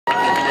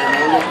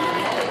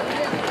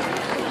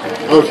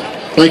Oh,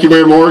 thank you,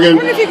 Mayor Morgan.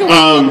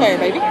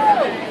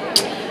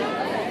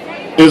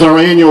 As our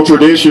annual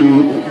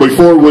tradition,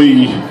 before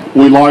we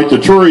light the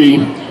tree,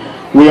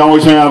 we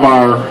always have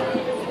our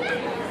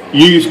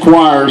youth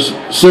choirs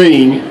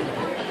sing.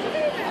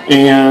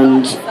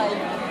 And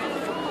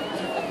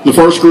the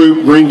first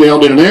group, Greendale,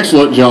 did an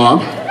excellent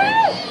job.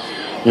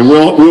 And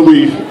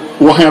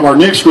we'll have our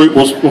next group.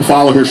 We'll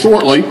follow here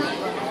shortly.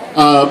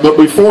 But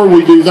before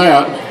we do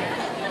that,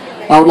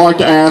 I would like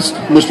to ask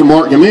Mr.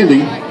 Mark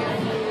Gamendi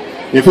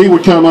if he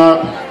would come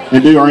up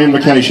and do our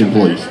invocation,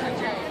 please.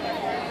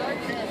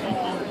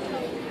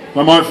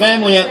 From our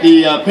family at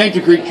the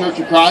Painter Creek Church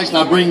of Christ,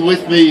 I bring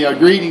with me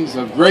greetings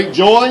of great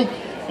joy,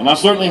 and I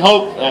certainly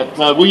hope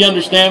that we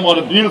understand what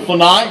a beautiful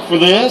night for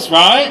this,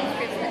 right?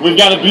 We've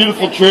got a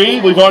beautiful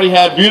tree. We've already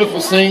had beautiful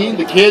singing.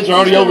 The kids are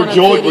already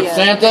overjoyed with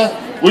Santa.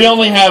 We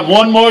only have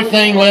one more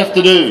thing left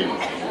to do.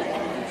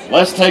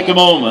 Let's take a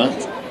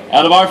moment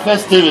out of our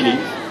festivities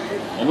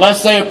and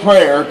let's say a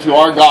prayer to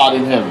our God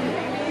in heaven.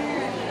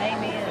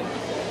 Amen.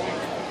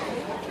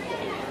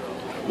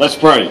 Let's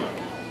pray.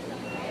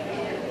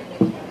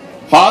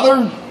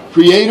 Father,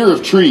 creator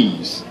of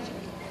trees,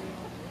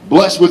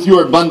 bless with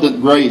your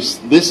abundant grace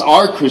this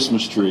our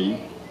Christmas tree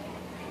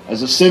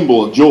as a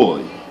symbol of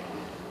joy.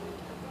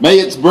 May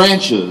its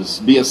branches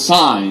be a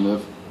sign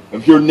of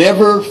your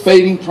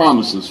never-fading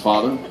promises,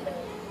 Father.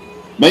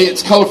 May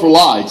its colorful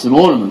lights and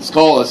ornaments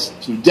call us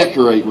to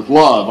decorate with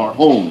love our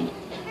home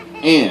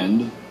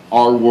and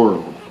our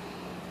world.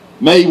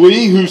 May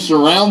we who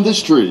surround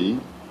this tree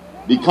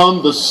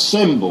become the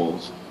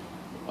symbols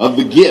of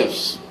the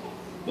gifts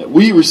that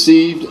we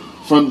received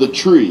from the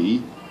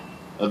tree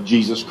of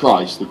Jesus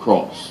Christ, the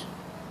cross.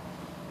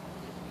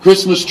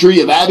 Christmas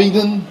tree of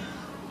Abingdon,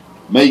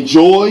 may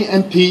joy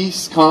and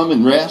peace come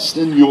and rest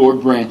in your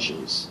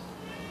branches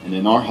and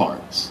in our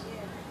hearts.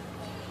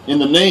 In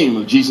the name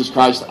of Jesus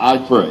Christ, I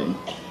pray.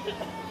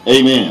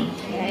 Amen.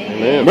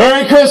 Amen.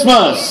 Merry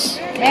Christmas!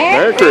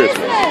 Merry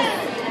Christmas!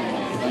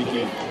 Thank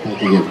you.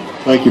 Thank you.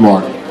 Thank you,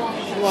 Mark.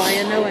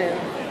 Lion Noel.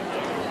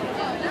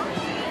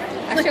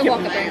 I should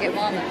walk up there and get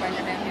Mom and bring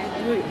her down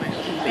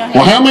here.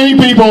 Well, how many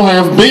people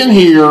have been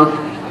here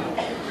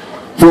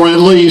for at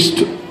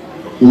least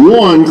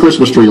one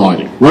Christmas tree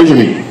lighting? Raise your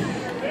hand.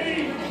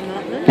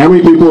 How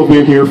many people have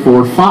been here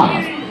for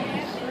 5?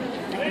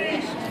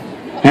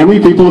 How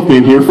many people have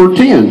been here for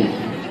 10?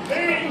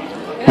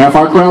 Half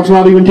our crowd's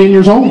not even 10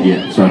 years old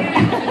yet. So,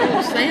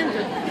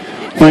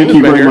 thank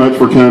you very much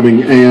for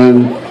coming.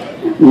 And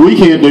we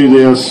can't do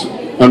this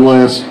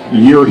unless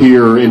you're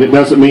here, and it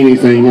doesn't mean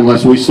anything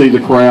unless we see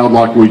the crowd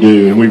like we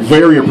do. And we're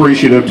very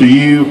appreciative to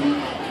you,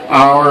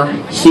 our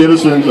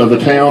citizens of the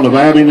town of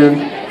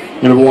Abingdon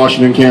and of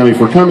Washington County,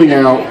 for coming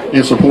out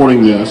and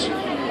supporting this.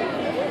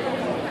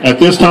 At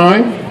this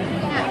time,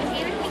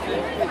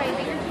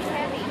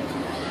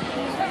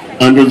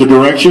 under the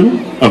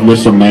direction of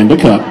Miss Amanda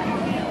Cupp,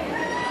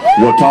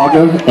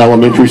 Wautaga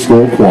Elementary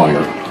School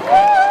Choir.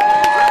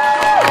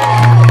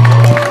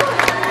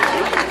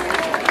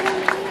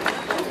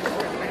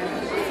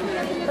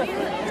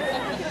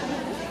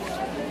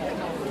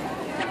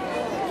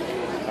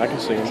 I can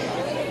sing them.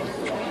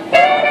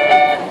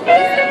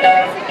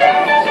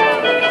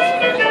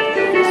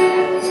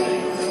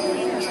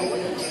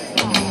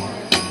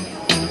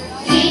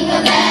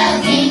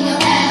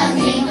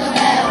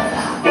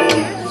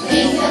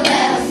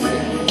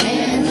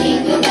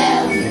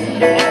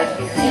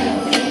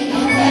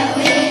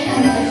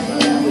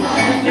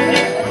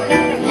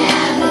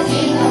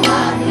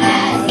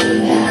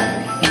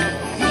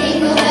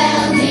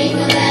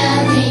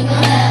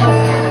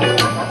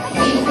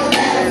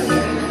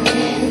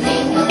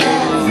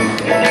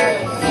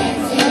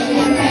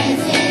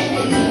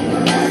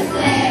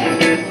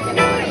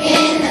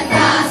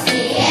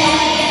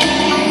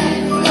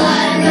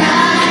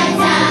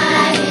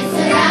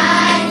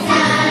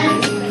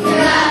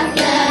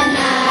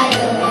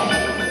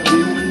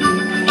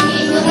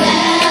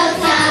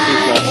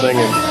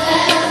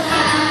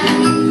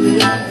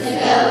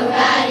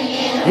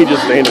 He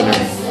just standing there.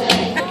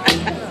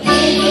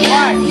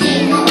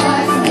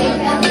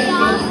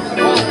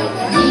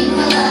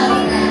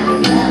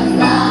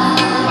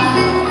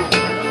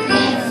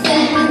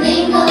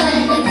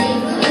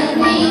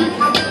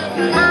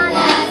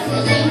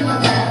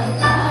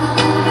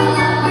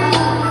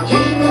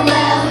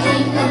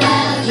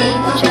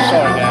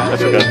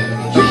 That's okay.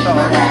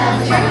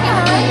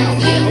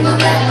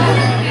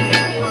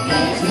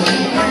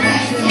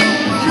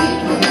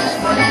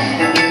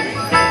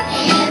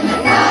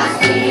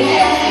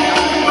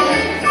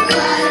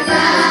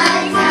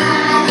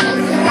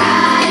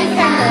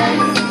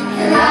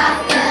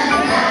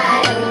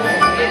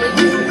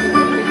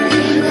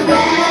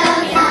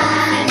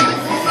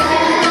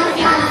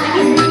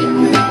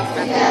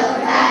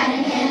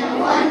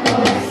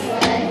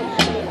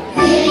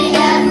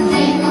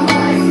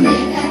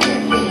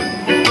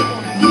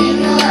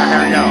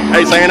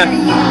 Hey, Santa.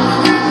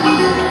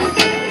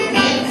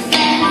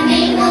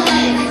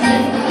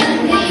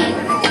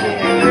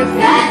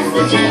 That's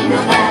the jingle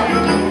bell,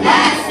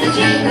 that's the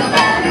jingle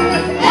bell,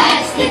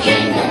 that's the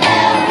jingle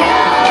bell.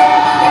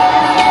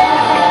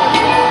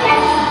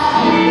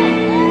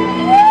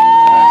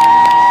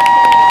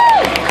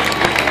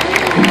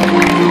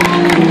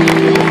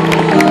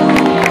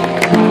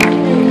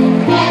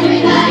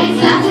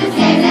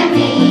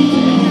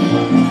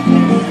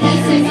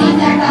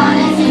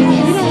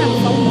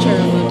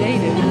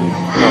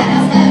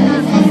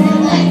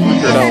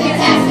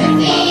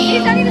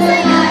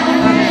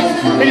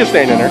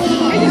 standing there. He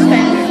just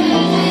standing there.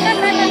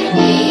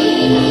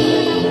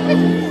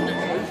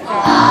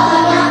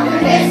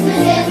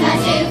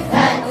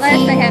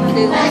 Unless they have to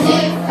do that.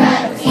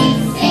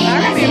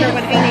 I remember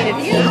when he needed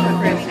his for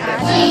Christmas.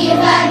 If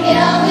I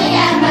could only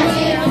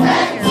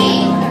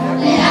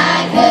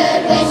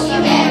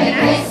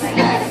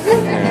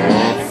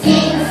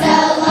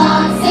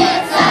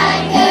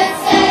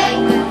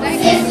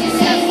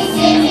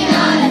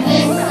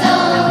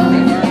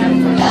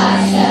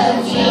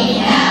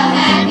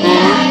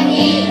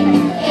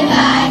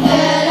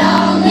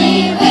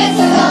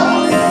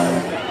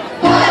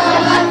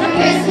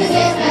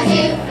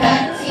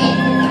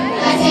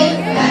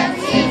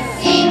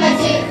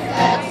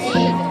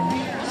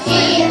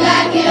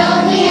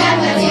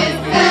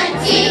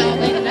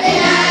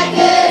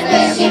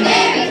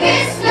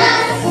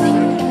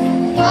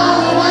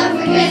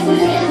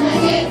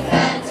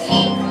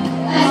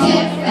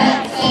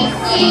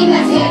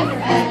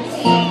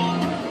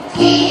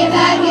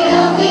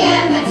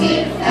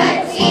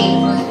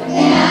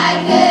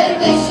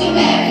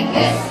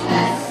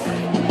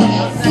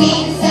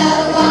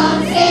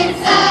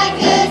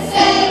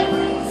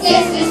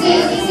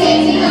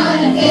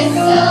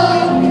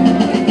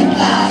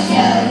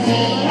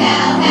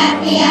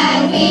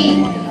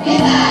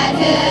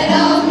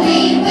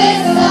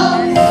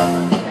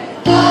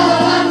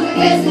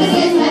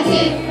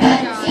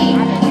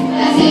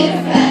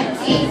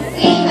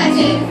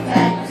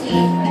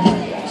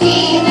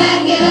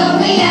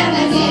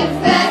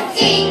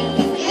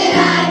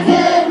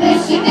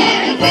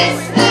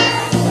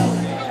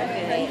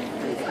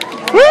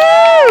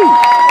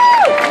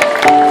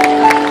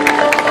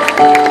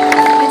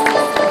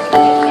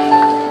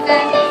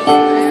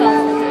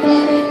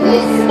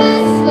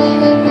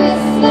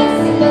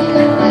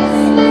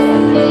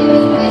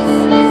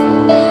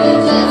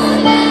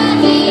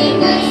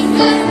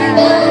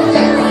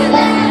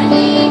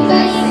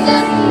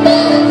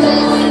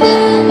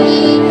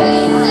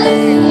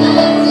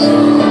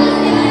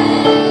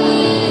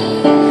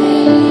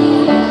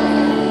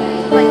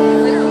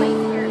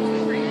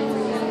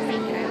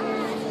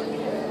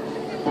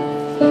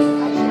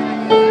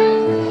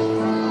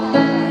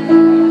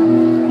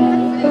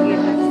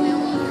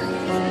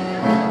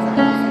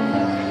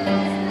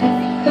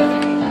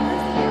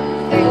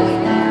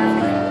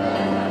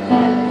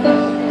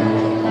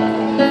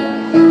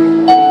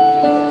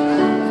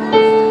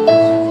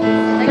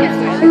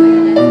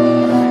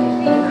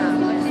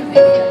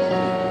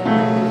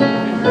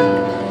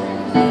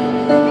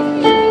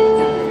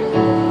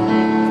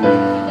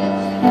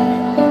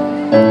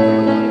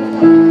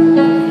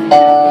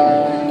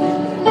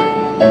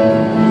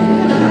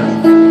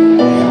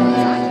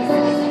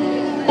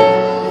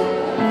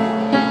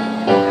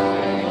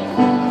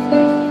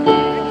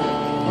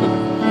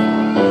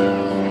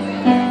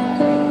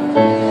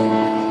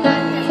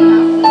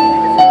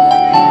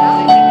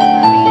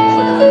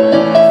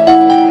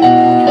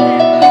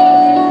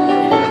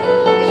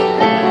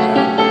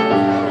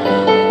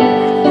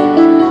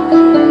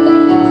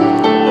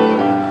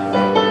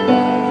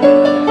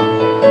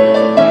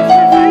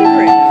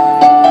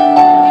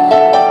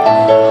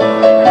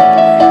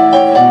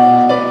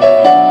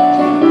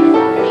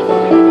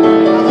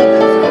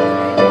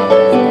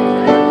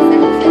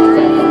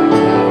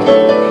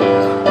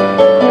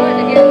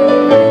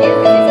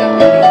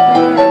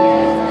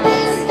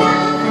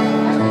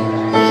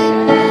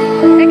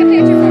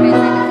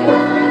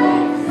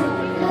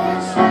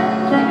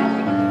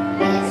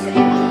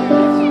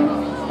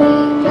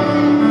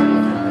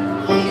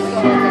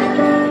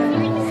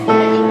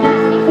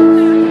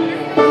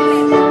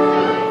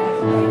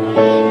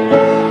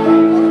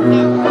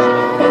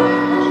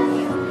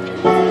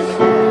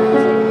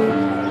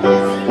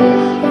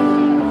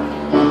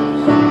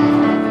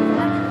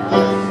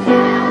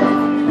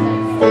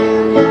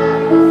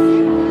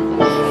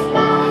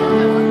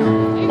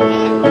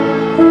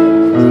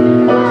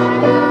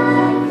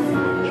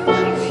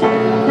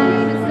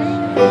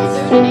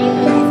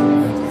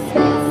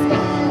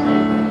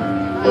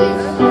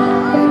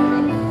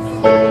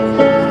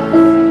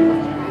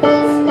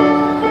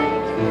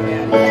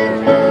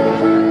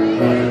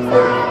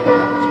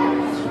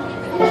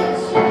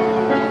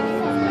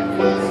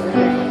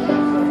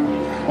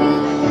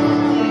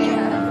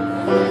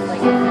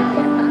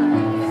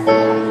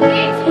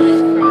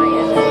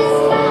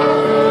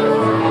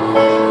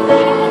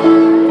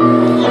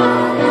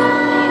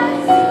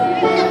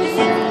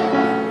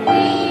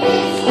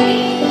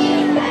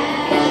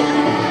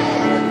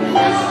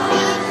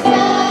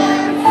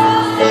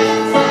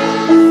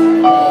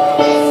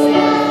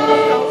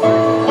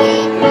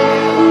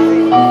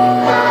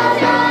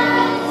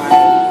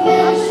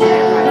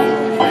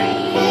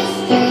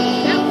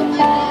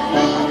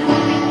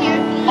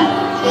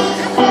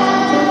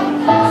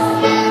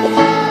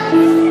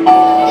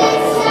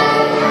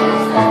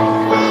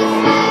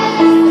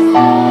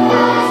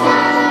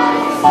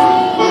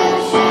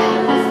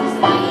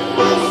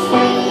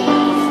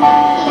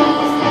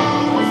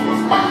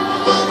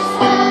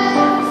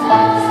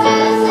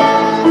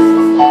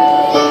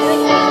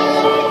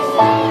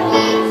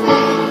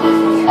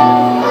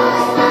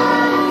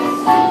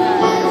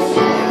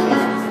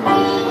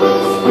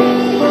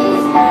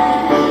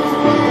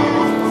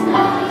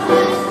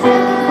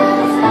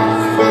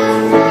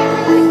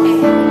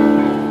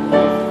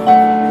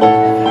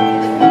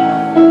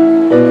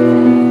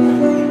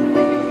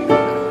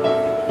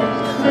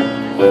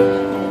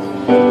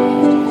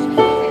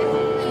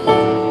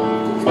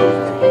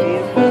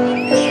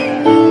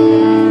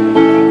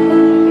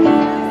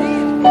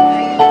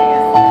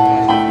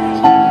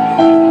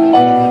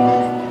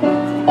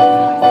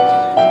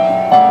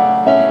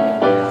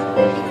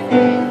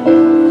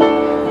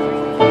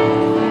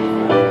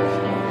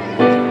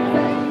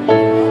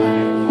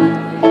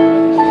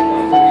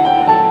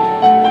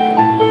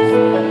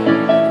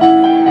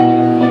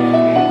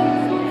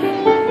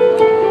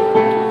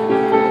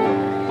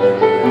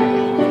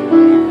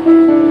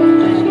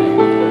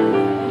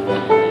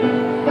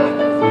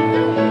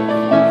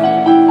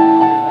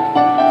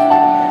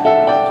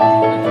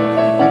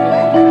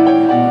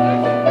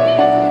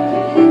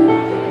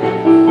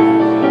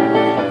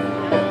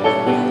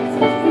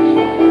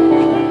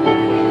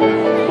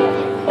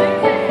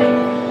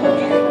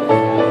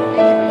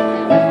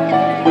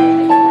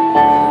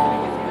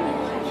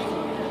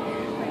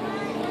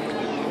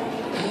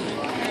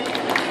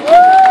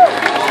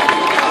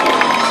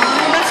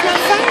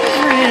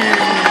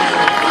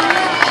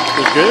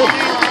Good.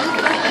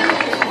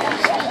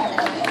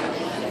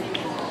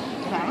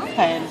 My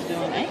iPad is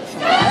doing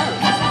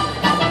excellent.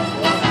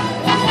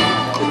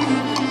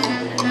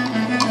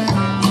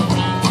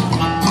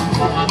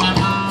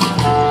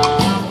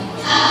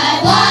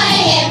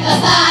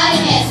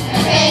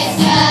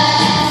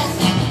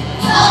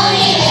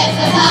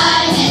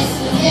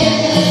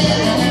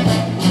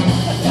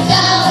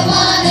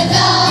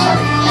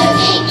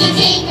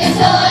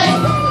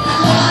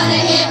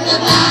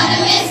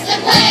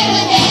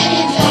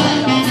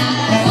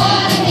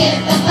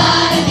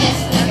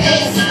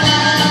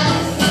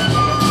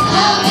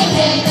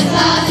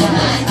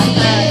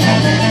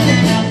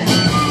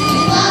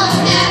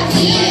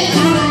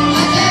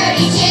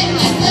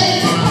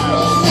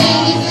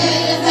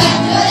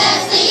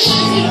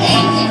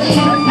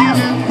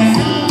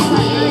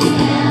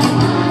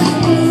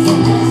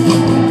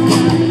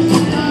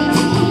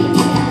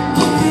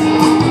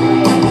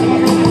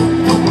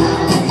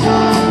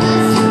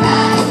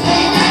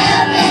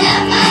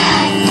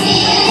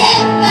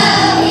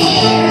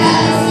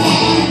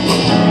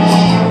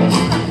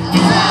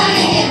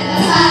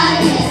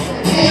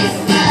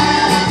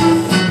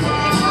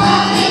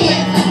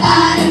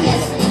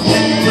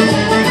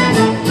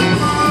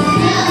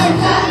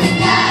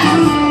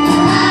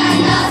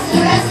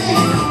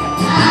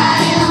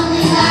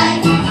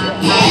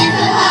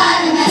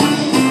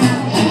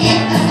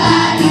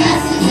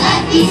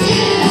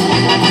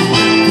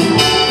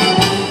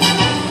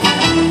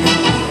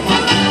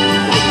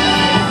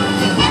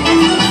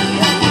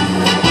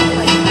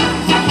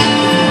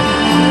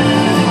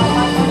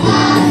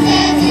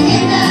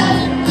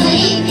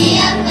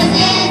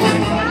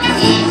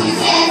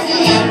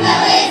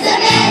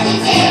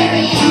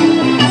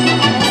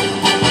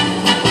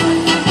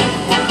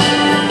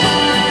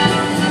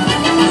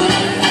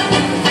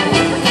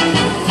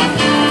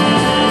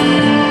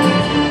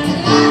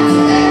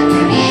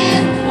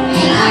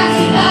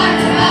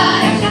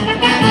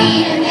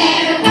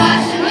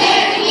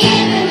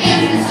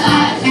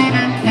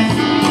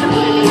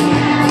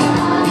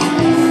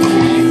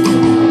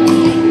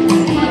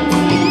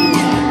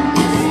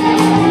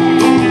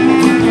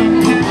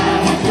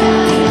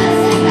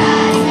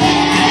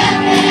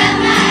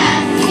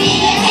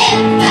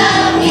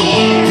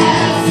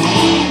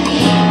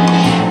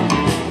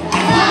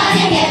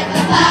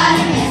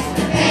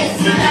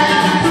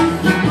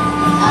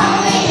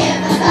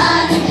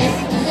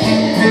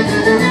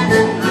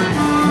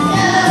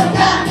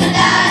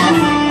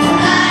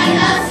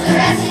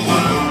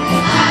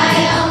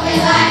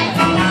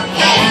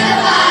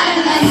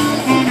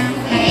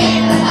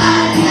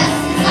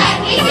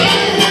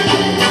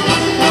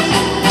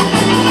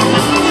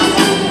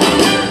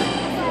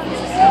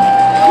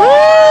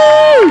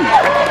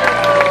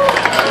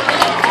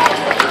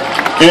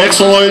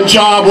 Excellent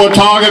job,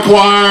 Wautaga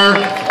Choir.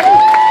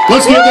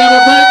 Let's give them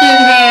a great big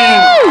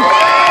hand.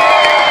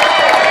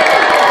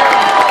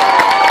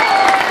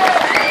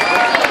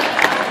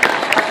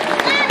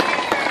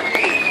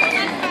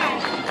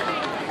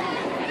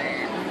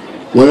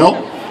 Well,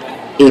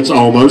 it's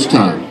almost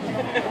time.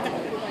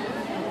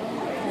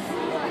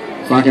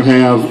 If I can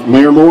have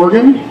Mayor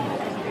Morgan.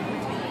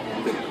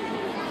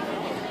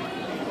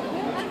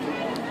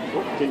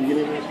 Can you get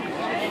in there?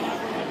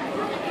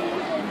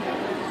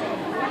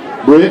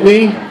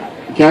 Brittany,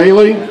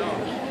 Kaylee,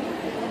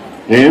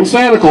 and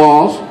Santa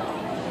Claus,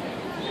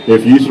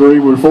 if you three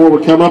or four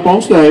would come up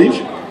on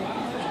stage.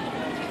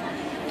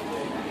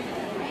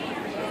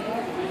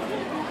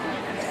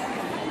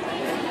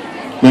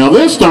 Now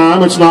this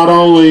time it's not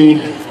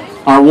only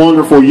our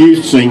wonderful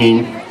youth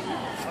singing,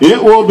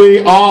 it will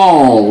be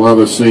all of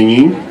us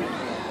singing.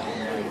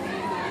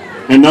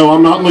 And no,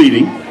 I'm not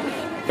leading.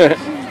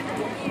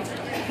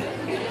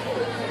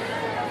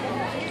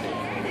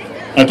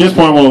 At this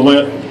point, we'll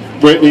let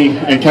Brittany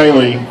and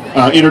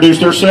Kaylee introduce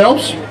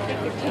themselves.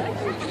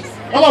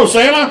 Hello,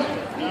 Santa.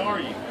 How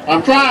are you?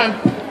 I'm trying.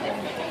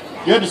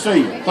 Good to see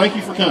you. Thank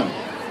you for coming.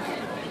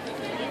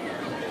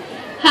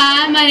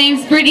 Hi, my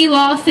name's Brittany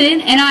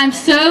Lawson, and I'm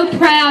so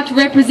proud to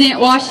represent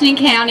Washington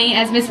County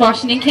as Miss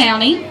Washington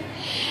County.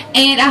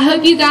 And I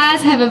hope you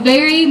guys have a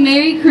very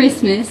Merry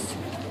Christmas.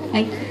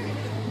 Thank you.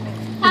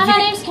 Hi, my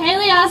name's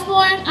Kaylee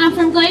Osborne. I'm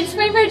from Glade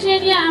Spring,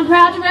 Virginia. I'm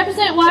proud to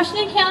represent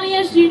Washington County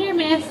as Junior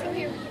Miss.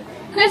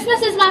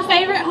 Christmas is my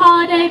favorite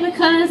holiday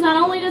because not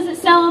only does it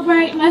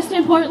celebrate, most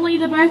importantly,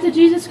 the birth of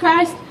Jesus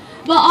Christ,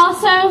 but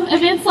also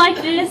events like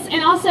this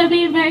and also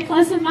being very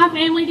close with my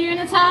family during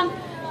the time.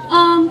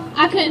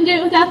 I couldn't do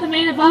it without the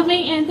man above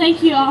me, and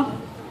thank you all.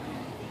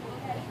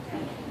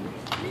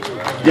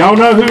 Y'all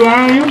know who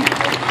I am?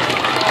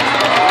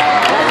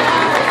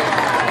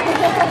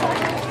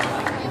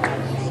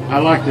 I'd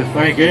like to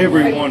thank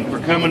everyone for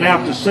coming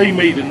out to see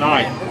me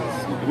tonight.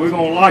 We're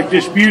going to light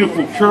this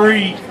beautiful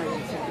tree.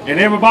 And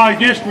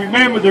everybody just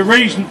remember the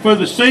reason for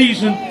the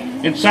season,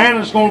 and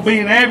Santa's going to be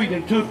in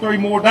Abingdon 2 or 3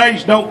 more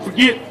days. Don't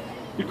forget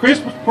the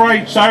Christmas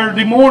parade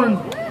Saturday morning.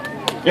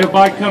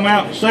 Everybody come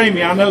out and see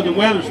me. I know the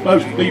weather's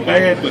supposed to be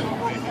bad, but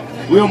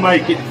we'll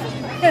make it.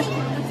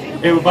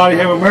 Everybody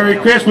have a Merry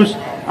Christmas.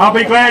 I'll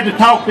be glad to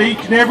talk to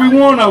each and every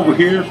one over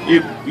here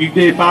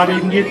if I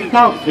didn't get to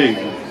talk to you.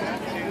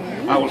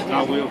 I will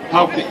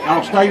talk to,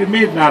 I'll stay to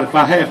midnight if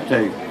I have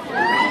to.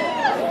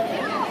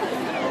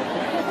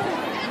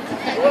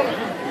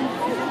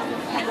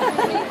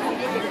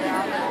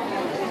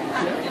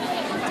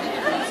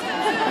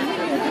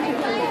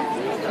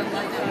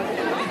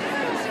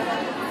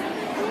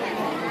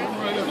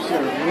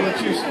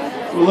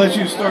 We'll let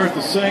you start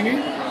the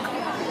singing.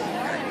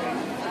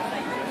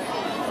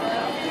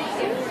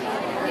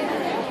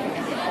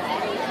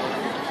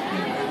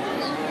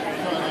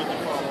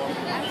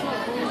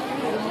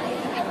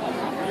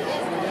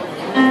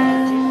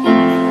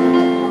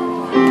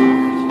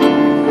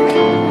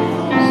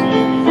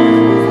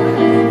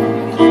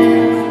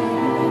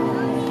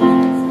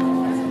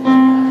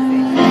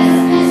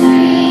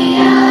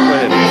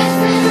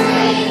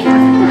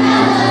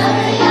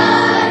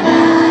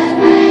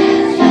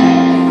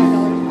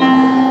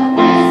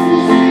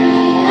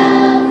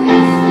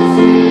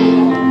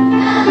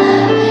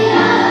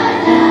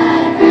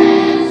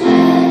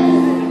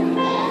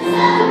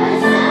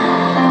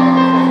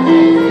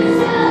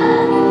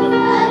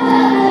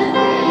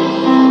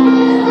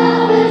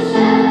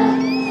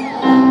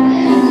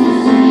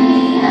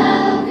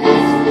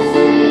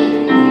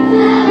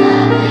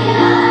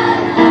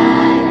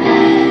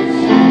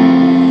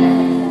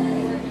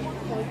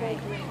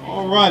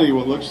 Alrighty,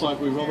 well, looks like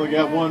we've only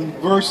got one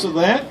verse of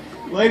that.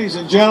 Ladies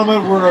and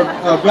gentlemen, we're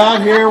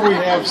about here. We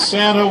have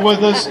Santa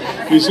with us.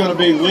 He's going to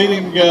be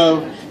leading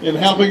in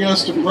helping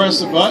us to press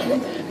the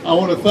button. I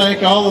want to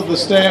thank all of the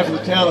staff of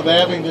the town of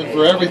Abingdon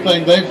for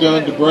everything they've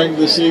done to bring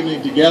this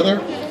evening together.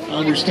 I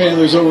understand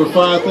there's over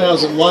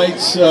 5,000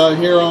 lights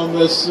here on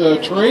this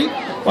tree.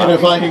 And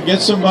if I can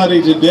get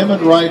somebody to dim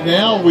it right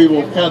now, we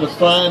will kind of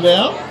find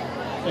out.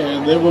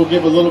 And then we'll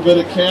give a little bit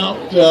of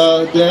count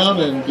down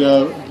and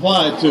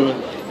apply to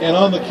it. And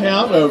on the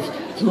count of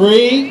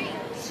 3,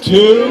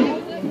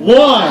 2,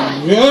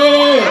 1.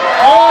 Yay!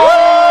 Oh!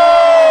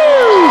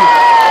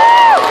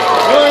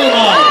 Very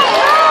nice.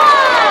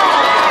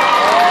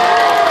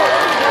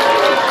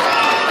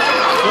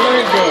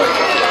 Very good.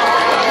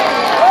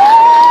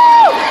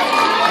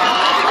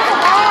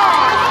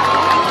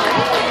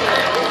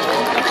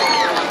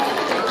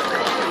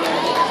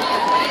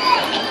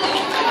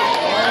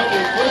 All right, we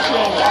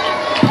appreciate it.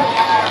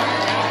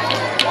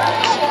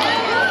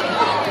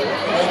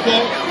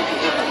 Okay.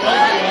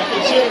 Thank you. I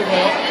consider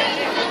that.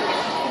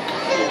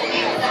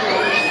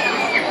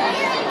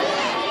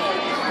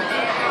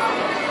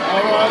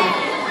 All righty.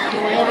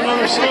 Can we have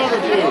another song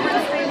or two?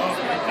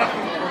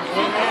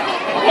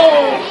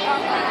 Oh!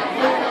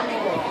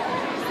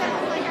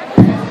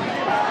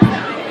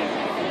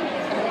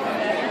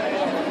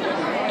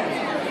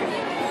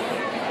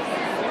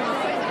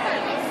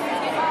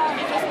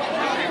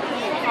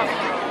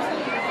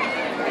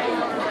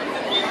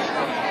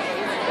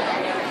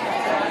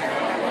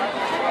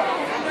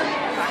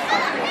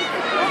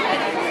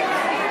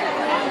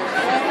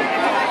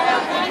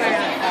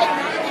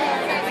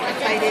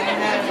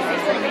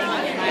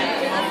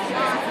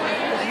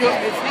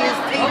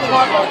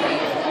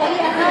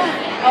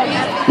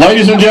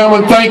 Ladies and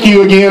gentlemen, thank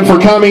you again for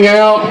coming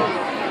out.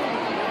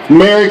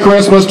 Merry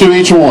Christmas to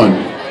each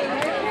one.